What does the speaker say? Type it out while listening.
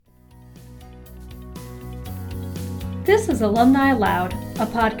This is Alumni Loud, a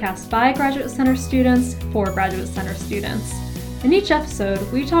podcast by Graduate Center students for Graduate Center students. In each episode,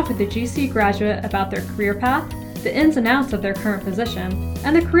 we talk with a GC graduate about their career path, the ins and outs of their current position,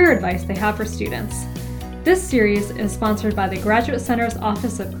 and the career advice they have for students. This series is sponsored by the Graduate Center's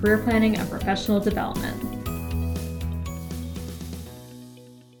Office of Career Planning and Professional Development.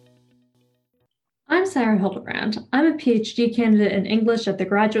 I'm Sarah Hildebrand. I'm a PhD candidate in English at the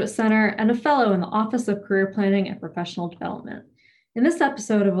Graduate Center and a fellow in the Office of Career Planning and Professional Development. In this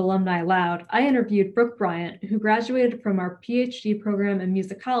episode of Alumni Loud, I interviewed Brooke Bryant, who graduated from our PhD program in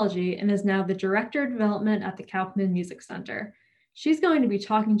musicology and is now the Director of Development at the Kaufman Music Center. She's going to be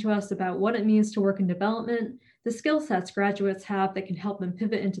talking to us about what it means to work in development, the skill sets graduates have that can help them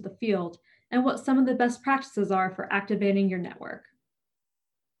pivot into the field, and what some of the best practices are for activating your network.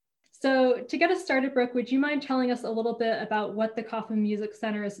 So to get us started, Brooke, would you mind telling us a little bit about what the Kaufman Music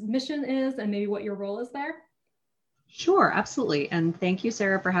Center's mission is and maybe what your role is there? Sure, absolutely. And thank you,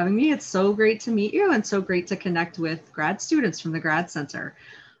 Sarah, for having me. It's so great to meet you and so great to connect with grad students from the Grad Center.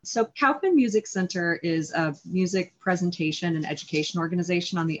 So Kaufman Music Center is a music presentation and education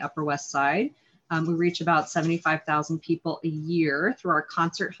organization on the Upper West Side. We reach about 75,000 people a year through our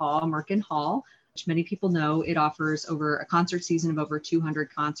concert hall, Merkin Hall, which many people know. It offers over a concert season of over 200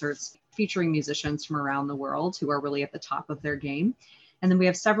 concerts featuring musicians from around the world who are really at the top of their game. And then we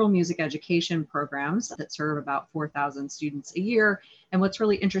have several music education programs that serve about 4,000 students a year. And what's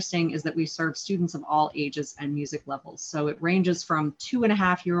really interesting is that we serve students of all ages and music levels. So it ranges from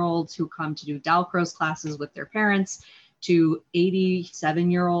 2.5-year-olds who come to do Dalcroze classes with their parents to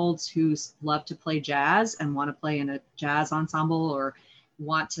 87-year-olds who love to play jazz and want to play in a jazz ensemble or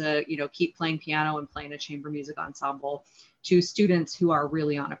want to, keep playing piano and play in a chamber music ensemble, to students who are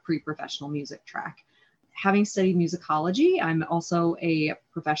really on a pre-professional music track. Having studied musicology, I'm also a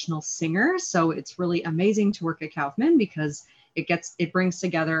professional singer. So it's really amazing to work at Kaufman because it brings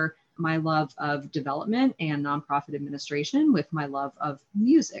together my love of development and nonprofit administration with my love of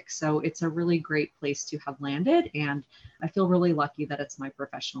music. So it's a really great place to have landed. And I feel really lucky that it's my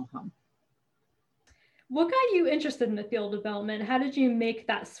professional home. What got you interested in the field of development? How did you make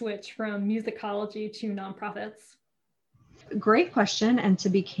that switch from musicology to nonprofits? Great question. And to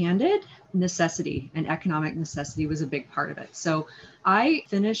be candid, necessity and economic necessity was a big part of it. So I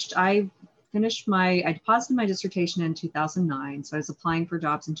deposited my dissertation in 2009. So I was applying for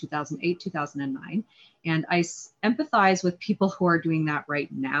jobs in 2008, 2009. And I empathize with people who are doing that right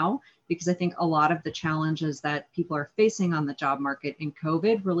now, because I think a lot of the challenges that people are facing on the job market in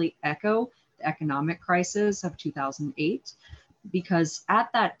COVID really echo the economic crisis of 2008. Because at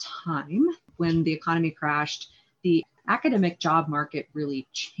that time, when the economy crashed, the academic job market really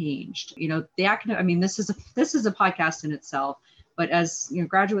changed. This is a podcast in itself, but as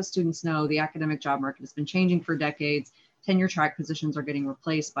graduate students know, the academic job market has been changing for decades. Tenure track positions are getting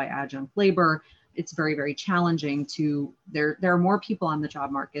replaced by adjunct labor. It's very, very challenging there are more people on the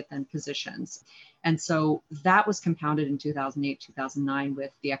job market than positions. And so that was compounded in 2008, 2009 with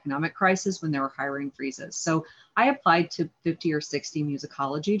the economic crisis when there were hiring freezes. So I applied to 50 or 60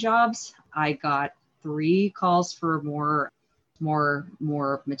 musicology jobs. I got 3 calls for more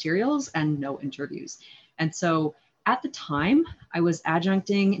materials and no interviews. And so at the time, I was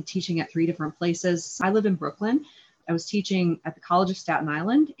adjuncting and teaching at 3 different places. I live in Brooklyn. I was teaching at the College of Staten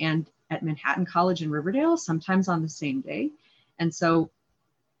Island and at Manhattan College in Riverdale, sometimes on the same day. And so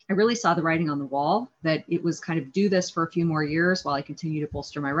I really saw the writing on the wall that it was kind of do this for a few more years while I continue to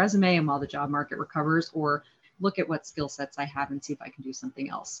bolster my resume and while the job market recovers, or look at what skill sets I have and see if I can do something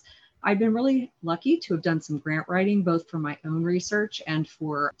else. I've been really lucky to have done some grant writing, both for my own research and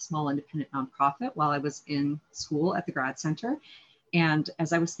for a small independent nonprofit while I was in school at the Grad Center. And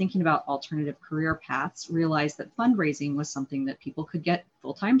as I was thinking about alternative career paths, realized that fundraising was something that people could get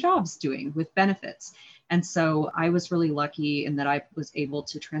full-time jobs doing with benefits. And so I was really lucky in that I was able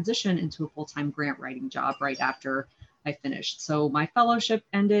to transition into a full-time grant writing job right after I finished. So my fellowship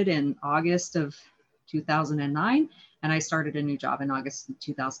ended in August of 2009. And I started a new job in August of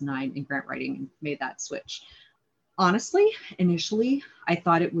 2009 in grant writing and made that switch. Honestly, initially, I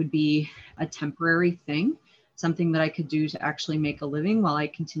thought it would be a temporary thing, something that I could do to actually make a living while I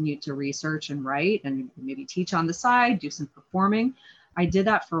continued to research and write and maybe teach on the side, do some performing. I did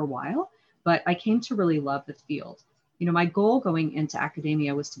that for a while, but I came to really love the field. My goal going into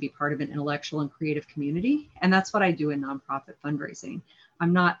academia was to be part of an intellectual and creative community. And that's what I do in nonprofit fundraising.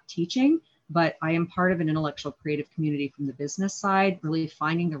 I'm not teaching, but I am part of an intellectual creative community from the business side, really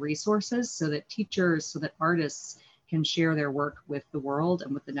finding the resources so that teachers, so that artists can share their work with the world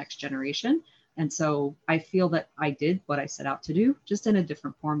and with the next generation. And so I feel that I did what I set out to do, just in a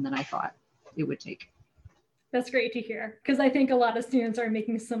different form than I thought it would take. That's great to hear, because I think a lot of students are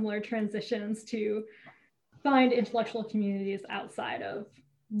making similar transitions to find intellectual communities outside of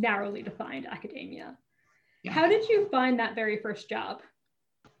narrowly defined academia. Yeah. How did you find that very first job?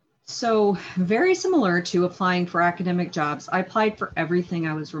 So very similar to applying for academic jobs, I applied for everything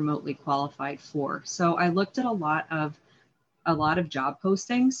I was remotely qualified for. So I looked at a lot of job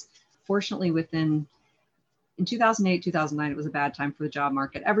postings. Fortunately, in 2008, 2009, it was a bad time for the job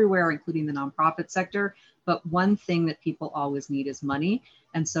market everywhere, including the nonprofit sector. But one thing that people always need is money.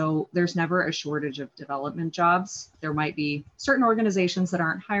 And so there's never a shortage of development jobs. There might be certain organizations that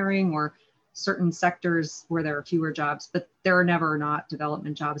aren't hiring or certain sectors where there are fewer jobs, but there are never not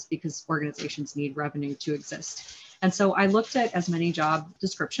development jobs because organizations need revenue to exist. And so I looked at as many job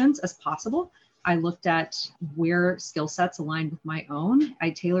descriptions as possible. I looked at where skill sets aligned with my own.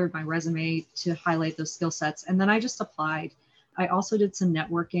 I tailored my resume to highlight those skill sets, and then I just applied. I also did some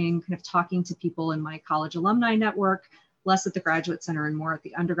networking, kind of talking to people in my college alumni network, less at the graduate center and more at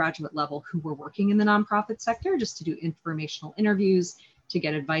the undergraduate level who were working in the nonprofit sector, just to do informational interviews, to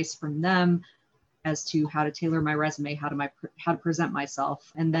get advice from them as to how to tailor my resume, how to present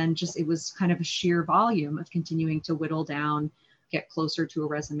myself. And then just, it was kind of a sheer volume of continuing to whittle down, get closer to a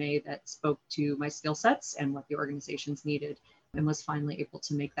resume that spoke to my skill sets and what the organizations needed, and was finally able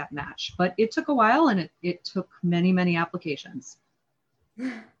to make that match. But it took a while, and it took many, many applications.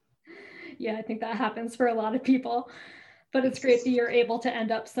 Yeah, I think that happens for a lot of people, but it's great that you're able to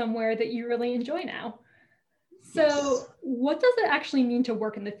end up somewhere that you really enjoy now. So yes. What does it actually mean to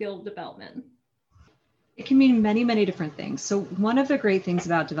work in the field of development? It can mean many, many different things. So one of the great things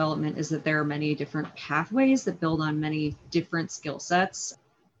about development is that there are many different pathways that build on many different skill sets,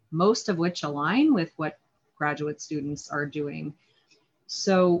 most of which align with what graduate students are doing.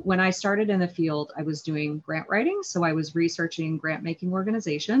 So when I started in the field, I was doing grant writing. So I was researching grant making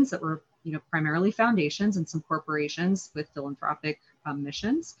organizations that were, primarily foundations and some corporations with philanthropic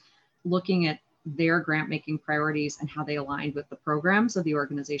missions, looking at their grant making priorities and how they aligned with the programs of the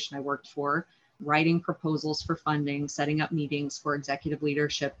organization I worked for, writing proposals for funding, setting up meetings for executive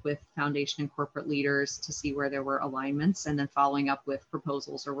leadership with foundation and corporate leaders to see where there were alignments, and then following up with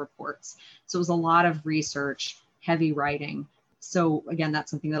proposals or reports. So it was a lot of research, heavy writing. So again, that's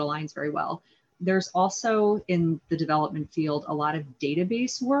something that aligns very well. There's also in the development field a lot of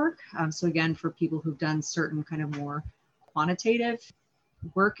database work. So again, for people who've done certain kind of more quantitative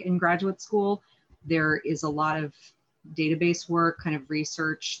work in graduate school, there is a lot of database work, kind of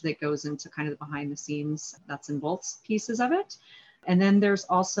research that goes into kind of the behind the scenes nuts and bolts pieces of it. And then there's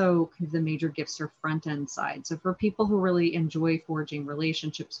also kind of the major gifts or front end side. So for people who really enjoy forging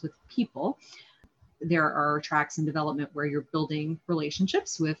relationships with people, there are tracks in development where you're building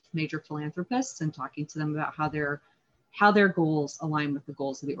relationships with major philanthropists and talking to them about how their goals align with the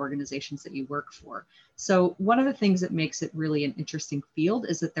goals of the organizations that you work for. So one of the things that makes it really an interesting field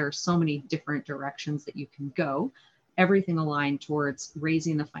is that there are so many different directions that you can go, everything aligned towards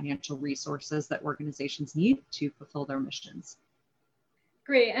raising the financial resources that organizations need to fulfill their missions.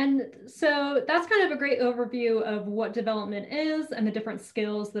 Great. And so that's kind of a great overview of what development is and the different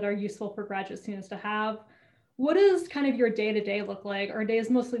skills that are useful for graduate students to have. What does kind of your day-to-day look like? Are days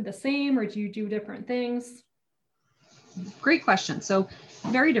mostly the same, or do you do different things? Great question. So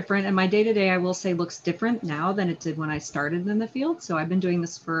very different. And my day-to-day, I will say, looks different now than it did when I started in the field. So I've been doing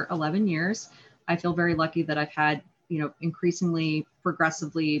this for 11 years. I feel very lucky that I've had, increasingly,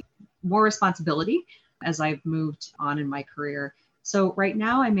 progressively more responsibility as I've moved on in my career. So right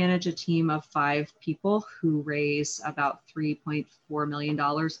now I manage a team of 5 people who raise about $3.4 million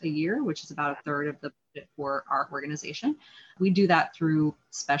a year, which is about a third of the budget for our organization. We do that through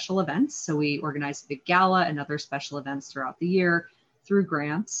special events. So we organize a big gala and other special events throughout the year, through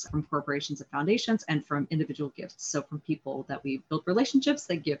grants from corporations and foundations, and from individual gifts. So from people that we build relationships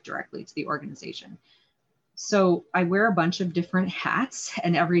that give directly to the organization. So I wear a bunch of different hats,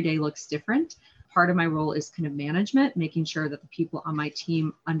 and every day looks different. Part of my role is kind of management, making sure that the people on my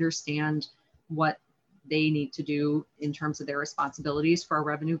team understand what they need to do in terms of their responsibilities for our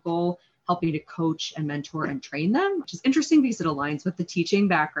revenue goal, helping to coach and mentor and train them, which is interesting because it aligns with the teaching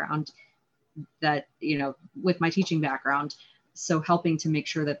background that, with my teaching background. So helping to make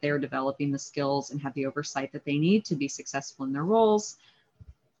sure that they're developing the skills and have the oversight that they need to be successful in their roles.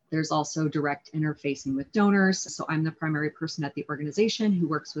 There's also direct interfacing with donors. So I'm the primary person at the organization who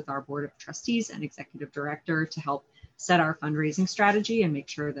works with our board of trustees and executive director to help set our fundraising strategy and make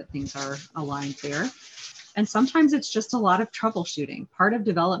sure that things are aligned there. And sometimes it's just a lot of troubleshooting. Part of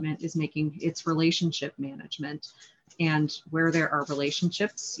development is making its relationship management. And where there are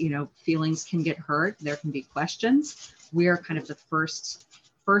relationships, feelings can get hurt. There can be questions. We are kind of the first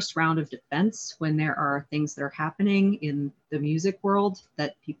first round of defense when there are things that are happening in the music world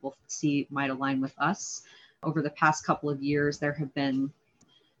that people see might align with us. Over the past couple of years, there have been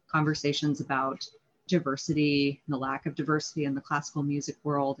conversations about diversity and the lack of diversity in the classical music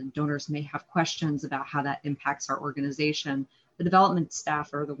world, and donors may have questions about how that impacts our organization. The development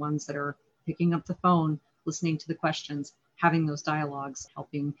staff are the ones that are picking up the phone, listening to the questions, having those dialogues,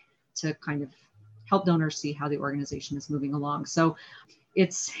 helping to kind of help donors see how the organization is moving along. So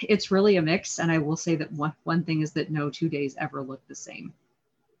it's really a mix. And I will say that one thing is that no 2 days ever look the same.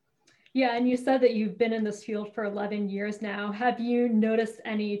 Yeah, and you said that you've been in this field for 11 years now. Have you noticed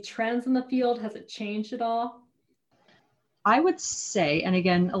any trends in the field? Has it changed at all? I would say, and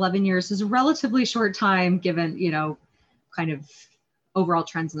again, 11 years is a relatively short time given, kind of overall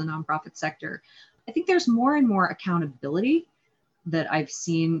trends in the nonprofit sector. I think there's more and more accountability that I've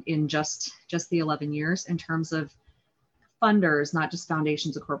seen in just the 11 years in terms of funders, not just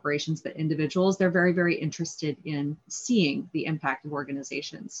foundations or corporations, but individuals. They're very, very interested in seeing the impact of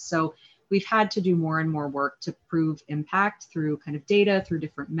organizations. So we've had to do more and more work to prove impact through kind of data, through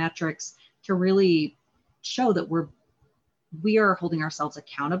different metrics, to really show that we are holding ourselves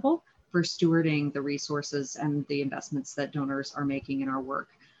accountable for stewarding the resources and the investments that donors are making in our work.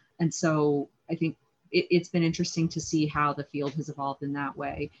 And so I think it's been interesting to see how the field has evolved in that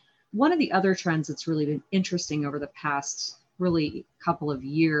way. One of the other trends that's really been interesting over the past really couple of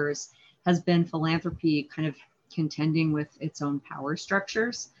years has been philanthropy kind of contending with its own power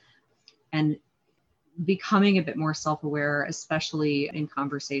structures and becoming a bit more self-aware, especially in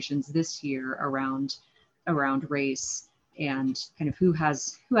conversations this year around race and kind of who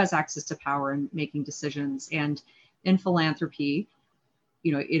has access to power and making decisions. And in philanthropy,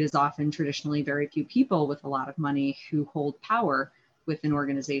 it is often traditionally very few people with a lot of money who hold power within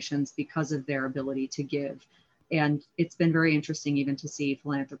organizations because of their ability to give. And it's been very interesting even to see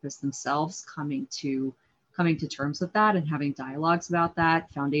philanthropists themselves coming to terms with that and having dialogues about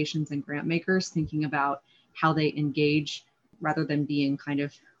that, foundations and grant makers thinking about how they engage rather than being kind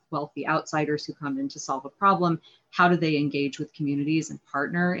of wealthy outsiders who come in to solve a problem. How do they engage with communities and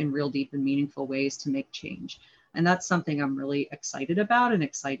partner in real deep and meaningful ways to make change? And that's something I'm really excited about and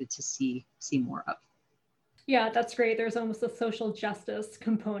excited to see more of. Yeah, that's great. There's almost a social justice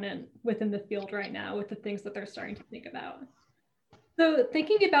component within the field right now with the things that they're starting to think about. So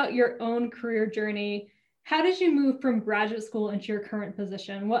thinking about your own career journey, how did you move from graduate school into your current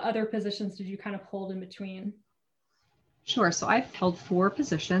position? What other positions did you kind of hold in between? Sure. So I've held 4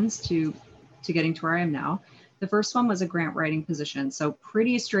 positions to getting to where I am now. The first one was a grant writing position. So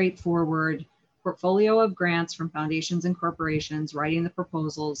pretty straightforward portfolio of grants from foundations and corporations, writing the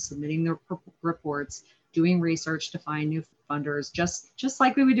proposals, submitting the reports, doing research to find new funders, just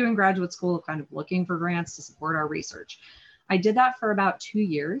like we would do in graduate school, kind of looking for grants to support our research. I did that for about 2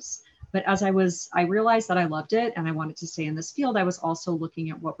 years, but as I realized that I loved it and I wanted to stay in this field, I was also looking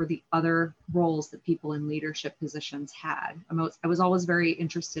at what were the other roles that people in leadership positions had. I was always very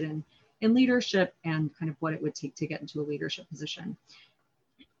interested in leadership and kind of what it would take to get into a leadership position.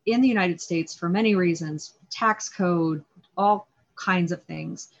 In the United States, for many reasons, tax code, all kinds of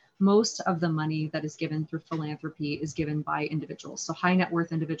things, most of the money that is given through philanthropy is given by individuals. So high net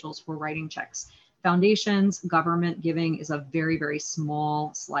worth individuals who are writing checks. Foundations, government giving is a very, very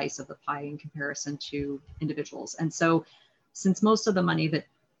small slice of the pie in comparison to individuals. And so since most of the money that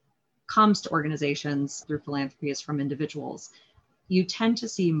comes to organizations through philanthropy is from individuals, you tend to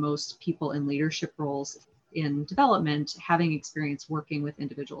see most people in leadership roles in development having experience working with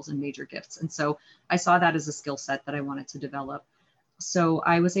individuals in major gifts. And so I saw that as a skill set that I wanted to develop. So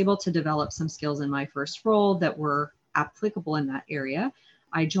I was able to develop some skills in my first role that were applicable in that area.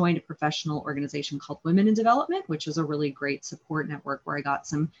 I joined a professional organization called Women in Development, which is a really great support network where I got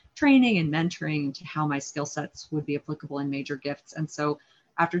some training and mentoring into how my skill sets would be applicable in major gifts. And so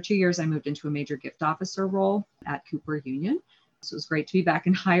after 2 years, I moved into a major gift officer role at Cooper Union. So it was great to be back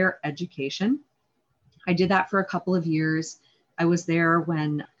in higher education. I did that for a couple of years. I was there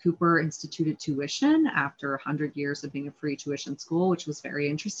when Cooper instituted tuition after 100 years of being a free tuition school, which was very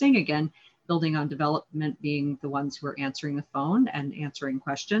interesting. Again, building on development being the ones who were answering the phone and answering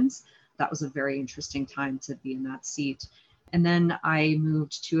questions. That was a very interesting time to be in that seat. And then I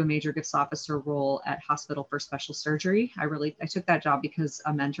moved to a major gifts officer role at Hospital for Special Surgery. I took that job because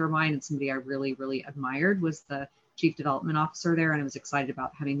a mentor of mine and somebody I really, really admired was the chief development officer there. And I was excited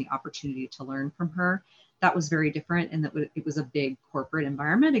about having the opportunity to learn from her. That was very different in that it was a big corporate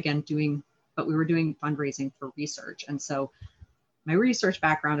environment, again, but we were doing fundraising for research. And so my research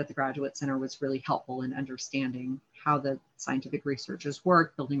background at the Graduate Center was really helpful in understanding how the scientific researchers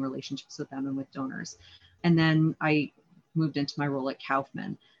work, building relationships with them and with donors. And then I moved into my role at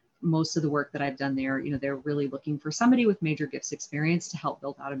Kaufman. Most of the work that I've done there, they're really looking for somebody with major gifts experience to help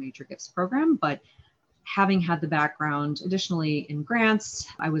build out a major gifts program. But having had the background additionally in grants,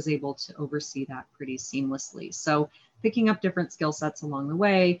 I was able to oversee that pretty seamlessly. So picking up different skill sets along the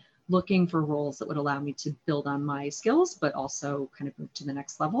way, looking for roles that would allow me to build on my skills, but also kind of move to the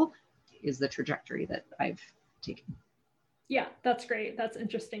next level is the trajectory that I've taken. Yeah, that's great. That's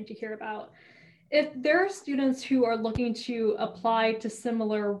interesting to hear about. If there are students who are looking to apply to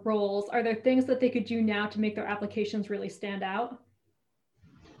similar roles, are there things that they could do now to make their applications really stand out?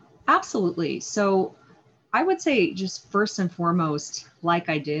 Absolutely. So I would say just first and foremost, like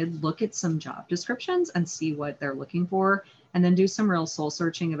I did, look at some job descriptions and see what they're looking for, and then do some real soul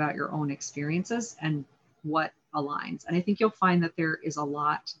searching about your own experiences and what aligns. And I think you'll find that there is a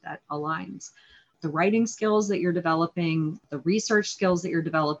lot that aligns. The writing skills that you're developing, the research skills that you're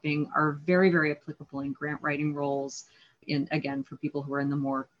developing are very, very applicable in grant writing roles. Again, for people who are in the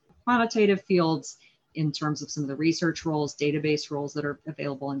more quantitative fields, in terms of some of the research roles, database roles that are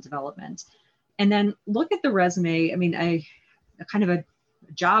available in development. And then look at the resume. I mean, a kind of a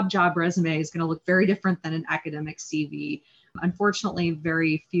job resume is going to look very different than an academic CV. Unfortunately,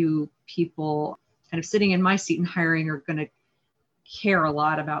 very few people kind of sitting in my seat and hiring are going to care a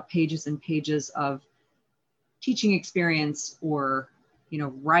lot about pages and pages of teaching experience or,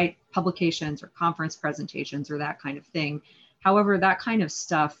 write publications or conference presentations or that kind of thing. However, that kind of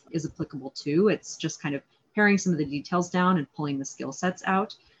stuff is applicable too. It's just kind of paring some of the details down and pulling the skill sets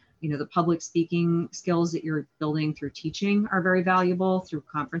out. The public speaking skills that you're building through teaching are very valuable through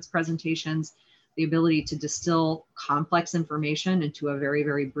conference presentations. The ability to distill complex information into a very,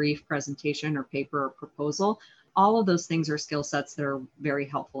 very brief presentation or paper or proposal. All of those things are skill sets that are very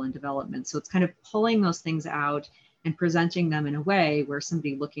helpful in development. So it's kind of pulling those things out and presenting them in a way where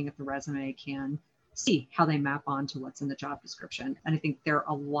somebody looking at the resume can see how they map onto what's in the job description. And I think there are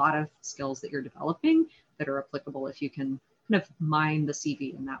a lot of skills that you're developing that are applicable if you can kind of mine the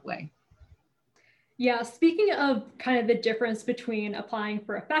CV in that way. Yeah, speaking of kind of the difference between applying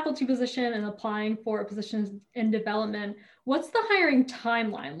for a faculty position and applying for a position in development, what's the hiring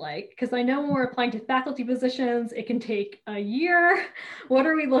timeline like? Because I know when we're applying to faculty positions, it can take a year. What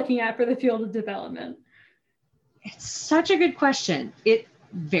are we looking at for the field of development? It's such a good question. It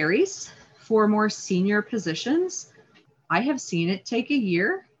varies. For more senior positions, I have seen it take a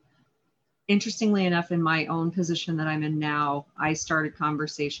year. Interestingly enough, in my own position that I'm in now, I started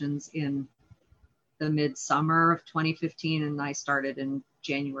conversations in the midsummer of 2015, and I started in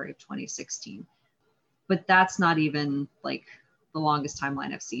January of 2016. But that's not even like the longest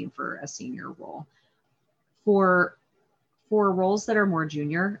timeline I've seen for a senior role. For roles that are more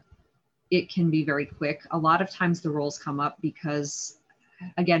junior, it can be very quick. A lot of times the roles come up because,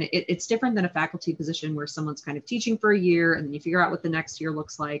 again, it's different than a faculty position where someone's kind of teaching for a year and then you figure out what the next year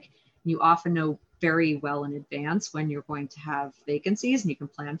looks like. You often know very well in advance when you're going to have vacancies and you can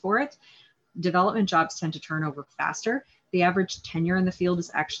plan for it. Development jobs tend to turn over faster. The average tenure in the field is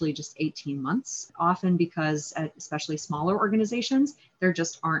actually just 18 months, often because at especially smaller organizations, there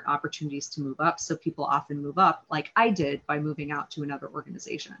just aren't opportunities to move up. So people often move up like I did by moving out to another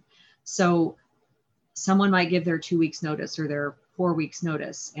organization. So someone might give their 2 weeks notice or their 4 weeks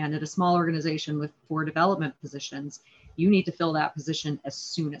notice. And at a small organization with 4 development positions, you need to fill that position as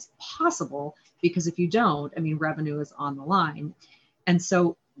soon as possible, because if you don't, I mean, revenue is on the line. And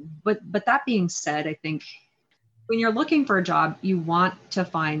so, but that being said, I think when you're looking for a job, you want to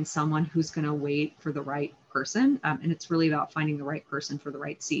find someone who's going to wait for the right person. And it's really about finding the right person for the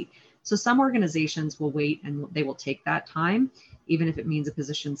right seat. So some organizations will wait and they will take that time, even if it means a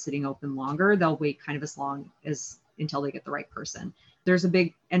position sitting open longer. They'll wait kind of as long as until they get the right person. There's a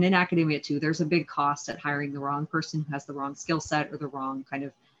big, and in academia too, there's a big cost at hiring the wrong person who has the wrong skill set or the wrong kind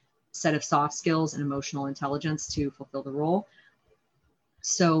of set of soft skills and emotional intelligence to fulfill the role.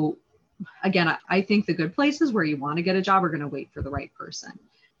 So again, I think the good places where you want to get a job are going to wait for the right person.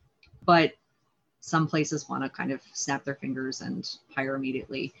 But some places want to kind of snap their fingers and hire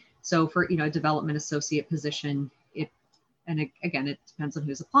immediately. So for, a development associate position, it depends on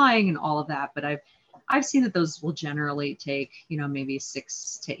who's applying and all of that. But I've seen that those will generally take, maybe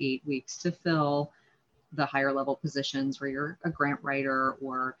 6 to 8 weeks to fill. The higher level positions where you're a grant writer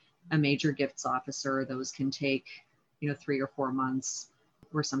or a major gifts officer, those can take, 3 or 4 months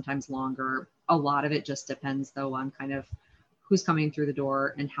or sometimes longer. A lot of it just depends though on kind of who's coming through the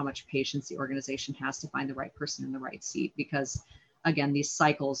door and how much patience the organization has to find the right person in the right seat. Because again, these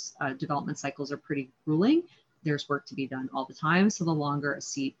cycles, development cycles are pretty grueling. There's work to be done all the time. So the longer a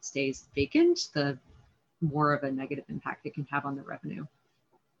seat stays vacant, the more of a negative impact it can have on the revenue.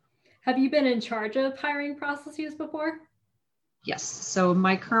 Have you been in charge of hiring processes before? Yes. So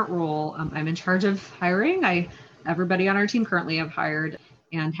my current role, I'm in charge of hiring. Everybody on our team currently have hired,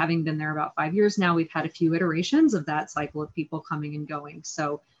 and having been there about 5 years now, we've had a few iterations of that cycle of people coming and going.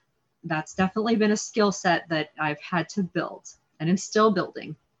 So that's definitely been a skill set that I've had to build and am still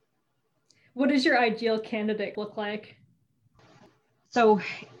building. What does your ideal candidate look like? So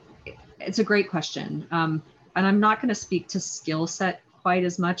it's a great question. And I'm not going to speak to skill set quite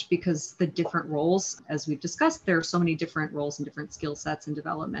as much because the different roles, as we've discussed, there are so many different roles and different skill sets in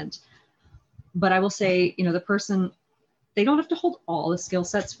development. But I will say, the person, they don't have to hold all the skill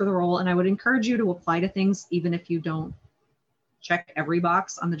sets for the role. And I would encourage you to apply to things, even if you don't check every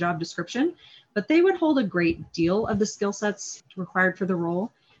box on the job description, but they would hold a great deal of the skill sets required for the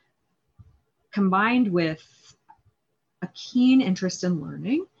role, combined with a keen interest in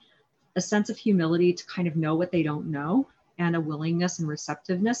learning, a sense of humility to kind of know what they don't know, and a willingness and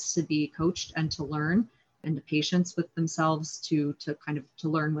receptiveness to be coached and to learn, and the patience with themselves to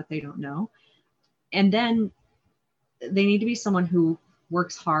learn what they don't know. And then they need to be someone who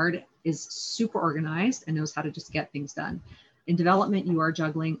works hard, is super organized, and knows how to just get things done. In development, you are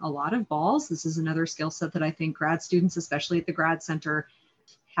juggling a lot of balls. This is another skill set that I think grad students, especially at the grad center,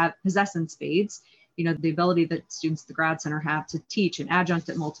 possess in spades. The ability that students at the grad center have to teach and adjunct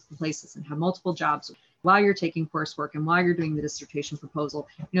at multiple places and have multiple jobs while you're taking coursework and while you're doing the dissertation proposal.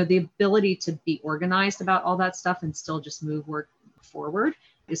 The ability to be organized about all that stuff and still just move work forward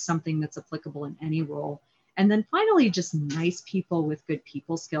is something that's applicable in any role. And then finally, just nice people with good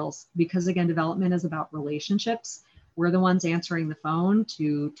people skills, because again, development is about relationships. We're the ones answering the phone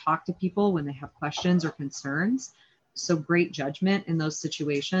to talk to people when they have questions or concerns. So great judgment in those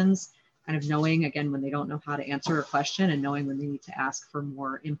situations, kind of knowing, again, when they don't know how to answer a question and knowing when they need to ask for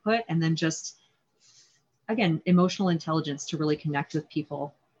more input. And then just, again, emotional intelligence to really connect with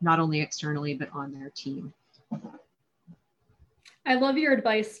people, not only externally, but on their team. I love your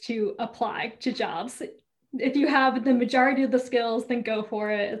advice to apply to jobs. If you have the majority of the skills, then go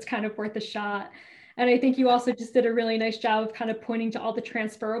for it. It's kind of worth a shot. And I think you also just did a really nice job of kind of pointing to all the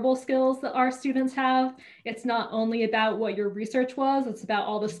transferable skills that our students have. It's not only about what your research was, it's about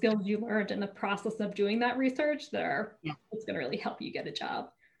all the skills you learned in the process of doing that research it's going to really help you get a job.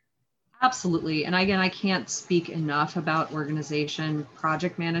 Absolutely. And again, I can't speak enough about organization,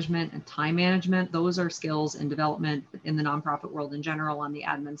 project management, and time management. Those are skills in development in the nonprofit world in general on the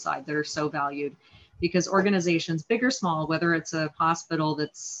admin side that are so valued, because organizations, big or small, whether it's a hospital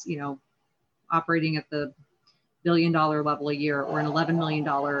that's, operating at the $1 billion level a year or an $11 million,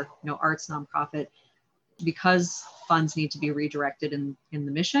 arts nonprofit, because funds need to be redirected in the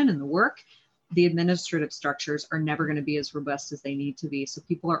mission and the work, the administrative structures are never going to be as robust as they need to be. So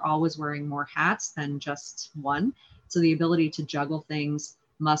people are always wearing more hats than just one. So the ability to juggle things,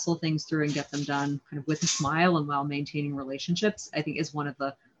 muscle things through and get them done kind of with a smile and while maintaining relationships, I think is one of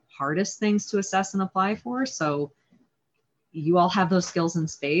the hardest things to assess and apply for. So you all have those skills in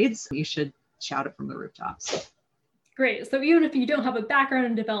spades. You should shout it from the rooftops. Great. So even if you don't have a background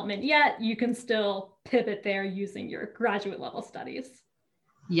in development yet, you can still pivot there using your graduate level studies.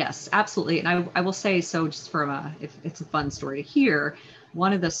 Yes, absolutely. And I will say, so just if it's a fun story to hear,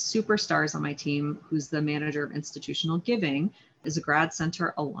 one of the superstars on my team, who's the manager of institutional giving, is a grad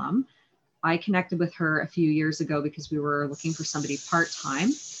center alum. I connected with her a few years ago because we were looking for somebody part-time.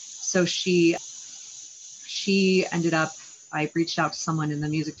 So she ended up, I reached out to someone in the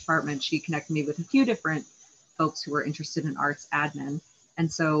music department. She connected me with a few different folks who were interested in arts admin. And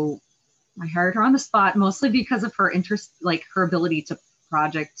so I hired her on the spot, mostly because of her interest, like her ability to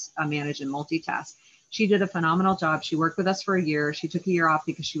project manage and multitask. She did a phenomenal job. She worked with us for a year. She took a year off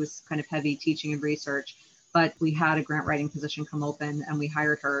because she was kind of heavy teaching and research, but we had a grant writing position come open and we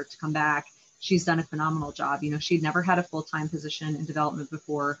hired her to come back. She's done a phenomenal job. She'd never had a full-time position in development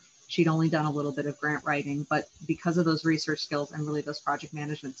before. She'd only done a little bit of grant writing, but because of those research skills and really those project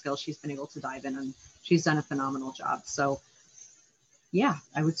management skills, she's been able to dive in and she's done a phenomenal job. So yeah,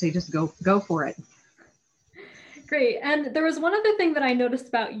 I would say just go for it. Great. And there was one other thing that I noticed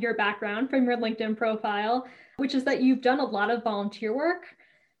about your background from your LinkedIn profile, which is that you've done a lot of volunteer work.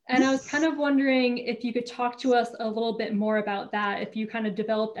 And I was kind of wondering if you could talk to us a little bit more about that, if you kind of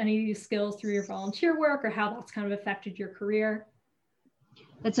developed any of these skills through your volunteer work or how that's kind of affected your career.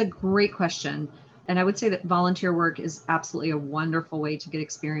 That's a great question. And I would say that volunteer work is absolutely a wonderful way to get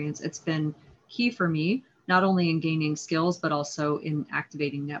experience. It's been key for me, not only in gaining skills, but also in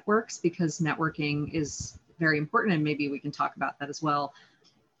activating networks, because networking is very important. And maybe we can talk about that as well.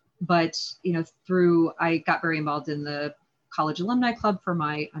 But, I got very involved in the college alumni club for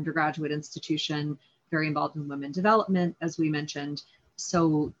my undergraduate institution, very involved in women development, as we mentioned.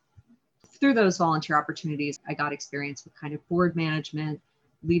 So through those volunteer opportunities, I got experience with kind of board management,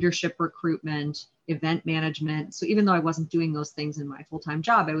 leadership recruitment, event management. So even though I wasn't doing those things in my full-time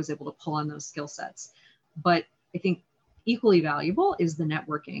job, I was able to pull on those skill sets. But I think equally valuable is the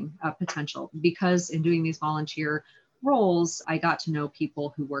networking potential, because in doing these volunteer roles, I got to know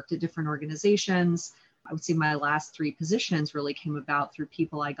people who worked at different organizations. I would say my last 3 positions really came about through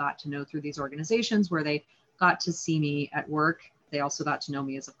people I got to know through these organizations, where they got to see me at work. They also got to know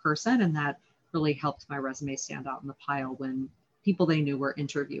me as a person, and that really helped my resume stand out in the pile when people they knew were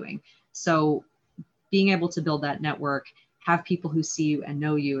interviewing. So being able to build that network, have people who see you and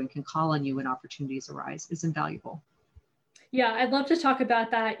know you and can call on you when opportunities arise, is invaluable. Yeah, I'd love to talk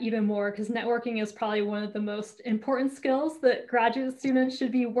about that even more, because networking is probably one of the most important skills that graduate students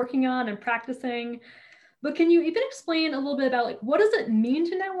should be working on and practicing. But can you even explain a little bit about, like, what does it mean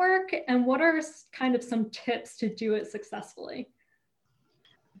to network, and what are kind of some tips to do it successfully?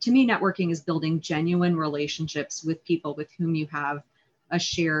 To me, networking is building genuine relationships with people with whom you have a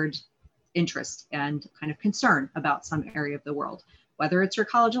shared interest and kind of concern about some area of the world, whether it's your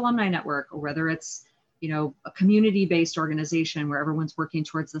college alumni network or whether it's, a community-based organization where everyone's working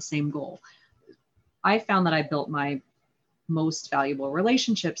towards the same goal. I found that I built my most valuable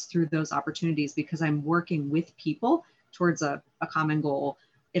relationships through those opportunities because I'm working with people towards a common goal.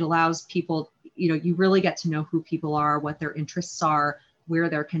 It allows people, you really get to know who people are, what their interests are, where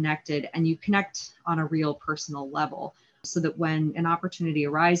they're connected, and you connect on a real personal level, so that when an opportunity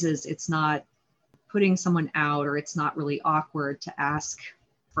arises, it's not putting someone out, or it's not really awkward to ask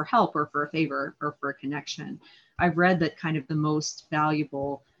for help or for a favor or for a connection. I've read that kind of the most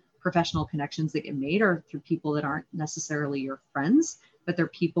valuable professional connections that get made are through people that aren't necessarily your friends, but they're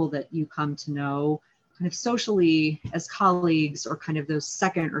people that you come to know kind of socially as colleagues, or kind of those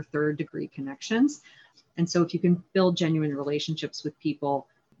second or third degree connections. And so if you can build genuine relationships with people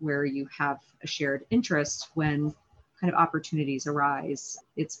where you have a shared interest, when kind of opportunities arise,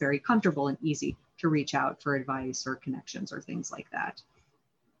 it's very comfortable and easy to reach out for advice or connections or things like that.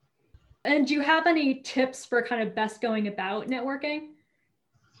 And do you have any tips for kind of best going about networking?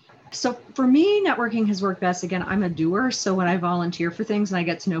 So for me, networking has worked best. Again, I'm a doer. So when I volunteer for things and I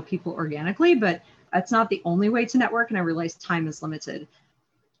get to know people organically, but that's not the only way to network. And I realize time is limited.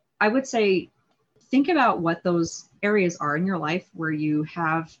 I would say, think about what those areas are in your life where you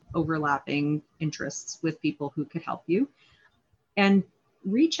have overlapping interests with people who could help you, and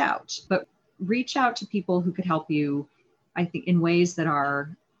reach out, but reach out to people who could help you, I think, in ways that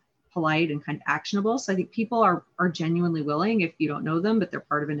are polite and kind of actionable. So I think people are genuinely willing, if you don't know them, but they're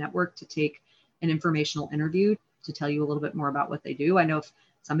part of a network, to take an informational interview to tell you a little bit more about what they do. I know if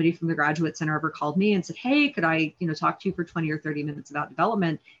somebody from the Graduate Center ever called me and said, hey, could I, talk to you for 20 or 30 minutes about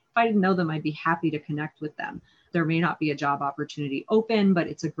development? If I didn't know them, I'd be happy to connect with them. There may not be a job opportunity open, but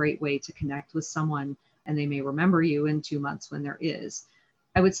it's a great way to connect with someone, and they may remember you in 2 months when there is.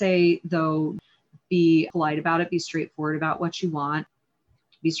 I would say, though, be polite about it, be straightforward about what you want.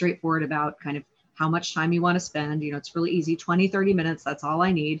 Be straightforward about kind of how much time you want to spend. It's really easy, 20, 30 minutes, that's all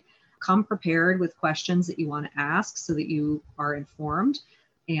I need. Come prepared with questions that you want to ask so that you are informed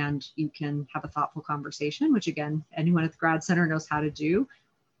and you can have a thoughtful conversation, which again, anyone at the Grad Center knows how to do.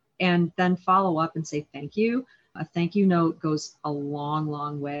 And then follow up and say thank you. A thank you note goes a long,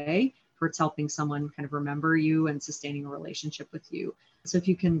 long way towards helping someone kind of remember you and sustaining a relationship with you. So if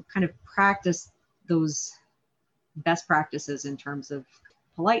you can kind of practice those best practices in terms of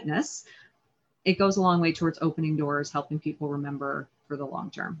politeness, it goes a long way towards opening doors, helping people remember for the long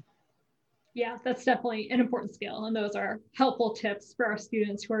term. Yeah, that's definitely an important skill. And those are helpful tips for our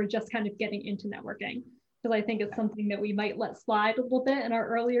students who are just kind of getting into networking, because I think it's something that we might let slide a little bit in our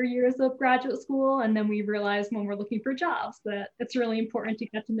earlier years of graduate school. And then we realize when we're looking for jobs that it's really important to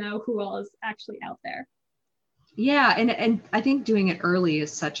get to know who all is actually out there. Yeah, and I think doing it early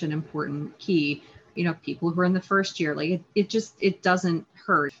is such an important key. People who are in the first year, like it doesn't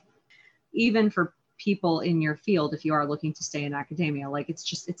hurt. Even for people in your field, if you are looking to stay in academia, like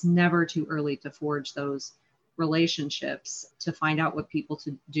it's never too early to forge those relationships, to find out what people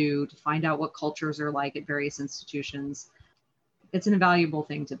to do, to find out what cultures are like at various institutions. It's an invaluable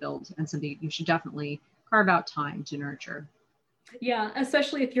thing to build, and something you should definitely carve out time to nurture. Yeah,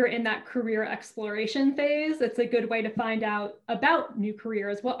 especially if you're in that career exploration phase, it's a good way to find out about new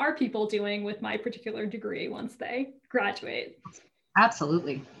careers. What are people doing with my particular degree once they graduate?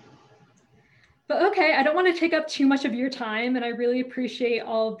 Absolutely. But okay, I don't want to take up too much of your time, and I really appreciate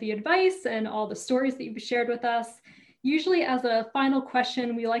all of the advice and all the stories that you've shared with us. Usually, as a final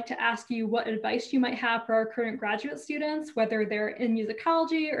question, we like to ask you what advice you might have for our current graduate students, whether they're in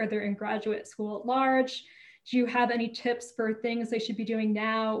musicology or they're in graduate school at large. Do you have any tips for things they should be doing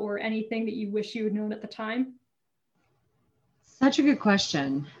now or anything that you wish you had known at the time? Such a good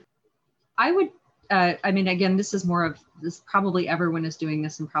question. I would, again, this is more of this, probably everyone is doing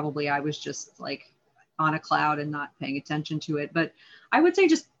this and probably I was just like on a cloud and not paying attention to it. But I would say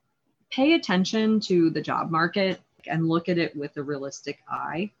just pay attention to the job market and look at it with a realistic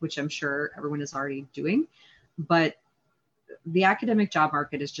eye, which I'm sure everyone is already doing. But the academic job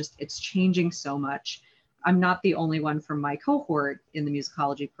market is just, it's changing so much. I'm not the only one from my cohort in the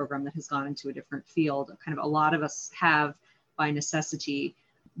musicology program that has gone into a different field. Kind of a lot of us have by necessity,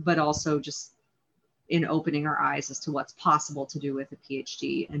 but also just in opening our eyes as to what's possible to do with a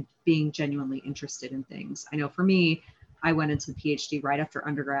PhD and being genuinely interested in things. I know for me, I went into PhD right after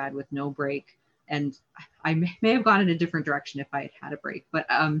undergrad with no break, and I may have gone in a different direction if I had had a break, but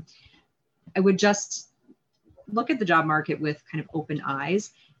I would just look at the job market with kind of open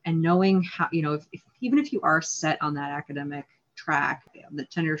eyes and knowing how, even if you are set on that academic track, the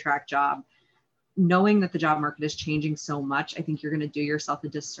tenure track job, knowing that the job market is changing so much, I think you're going to do yourself a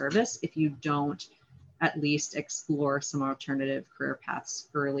disservice if you don't at least explore some alternative career paths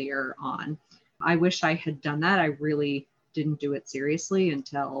earlier on. I wish I had done that. I really didn't do it seriously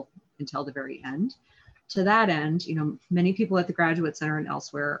until the very end. To that end, many people at the Graduate Center and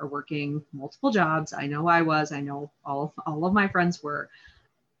elsewhere are working multiple jobs. I know I was, I know all of my friends were.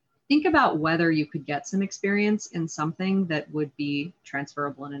 Think about whether you could get some experience in something that would be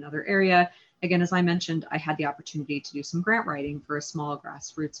transferable in another area. Again, as I mentioned, I had the opportunity to do some grant writing for a small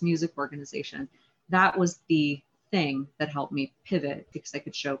grassroots music organization. That was the thing that helped me pivot because I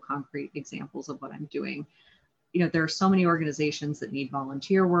could show concrete examples of what I'm doing. There are so many organizations that need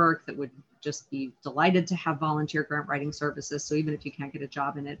volunteer work that would just be delighted to have volunteer grant writing services. So even if you can't get a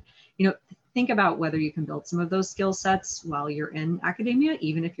job in it, think about whether you can build some of those skill sets while you're in academia.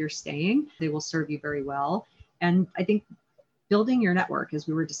 Even if you're staying, they will serve you very well. And I think building your network, as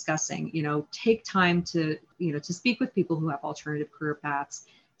we were discussing, take time to speak with people who have alternative career paths,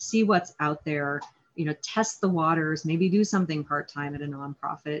 see what's out there, test the waters, maybe do something part-time at a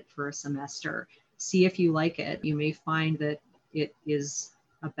nonprofit for a semester, see if you like it. You may find that it is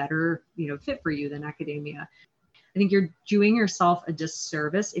a better, fit for you than academia. I think you're doing yourself a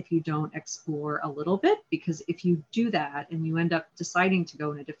disservice if you don't explore a little bit, because if you do that and you end up deciding to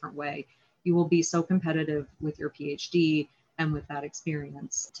go in a different way, you will be so competitive with your PhD and with that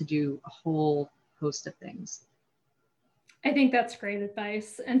experience to do a whole host of things. I think that's great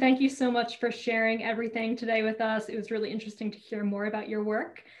advice. And thank you so much for sharing everything today with us. It was really interesting to hear more about your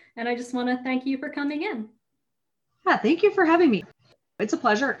work. And I just want to thank you for coming in. Yeah, thank you for having me. It's a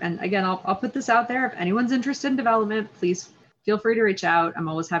pleasure. And again, I'll put this out there. If anyone's interested in development, please feel free to reach out. I'm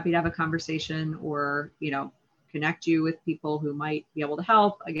always happy to have a conversation or, connect you with people who might be able to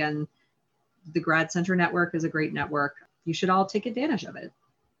help. Again, the Grad Center Network is a great network. You should all take advantage of it.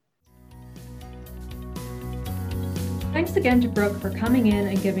 Thanks again to Brooke for coming in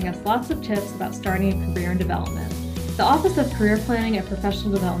and giving us lots of tips about starting a career in development. The Office of Career Planning and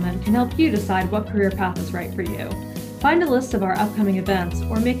Professional Development can help you decide what career path is right for you. Find a list of our upcoming events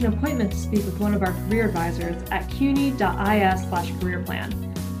or make an appointment to speak with one of our career advisors at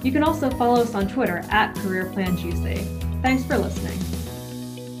cuny.is/careerplan. You can also follow us on Twitter @CareerPlanGC. Thanks for listening.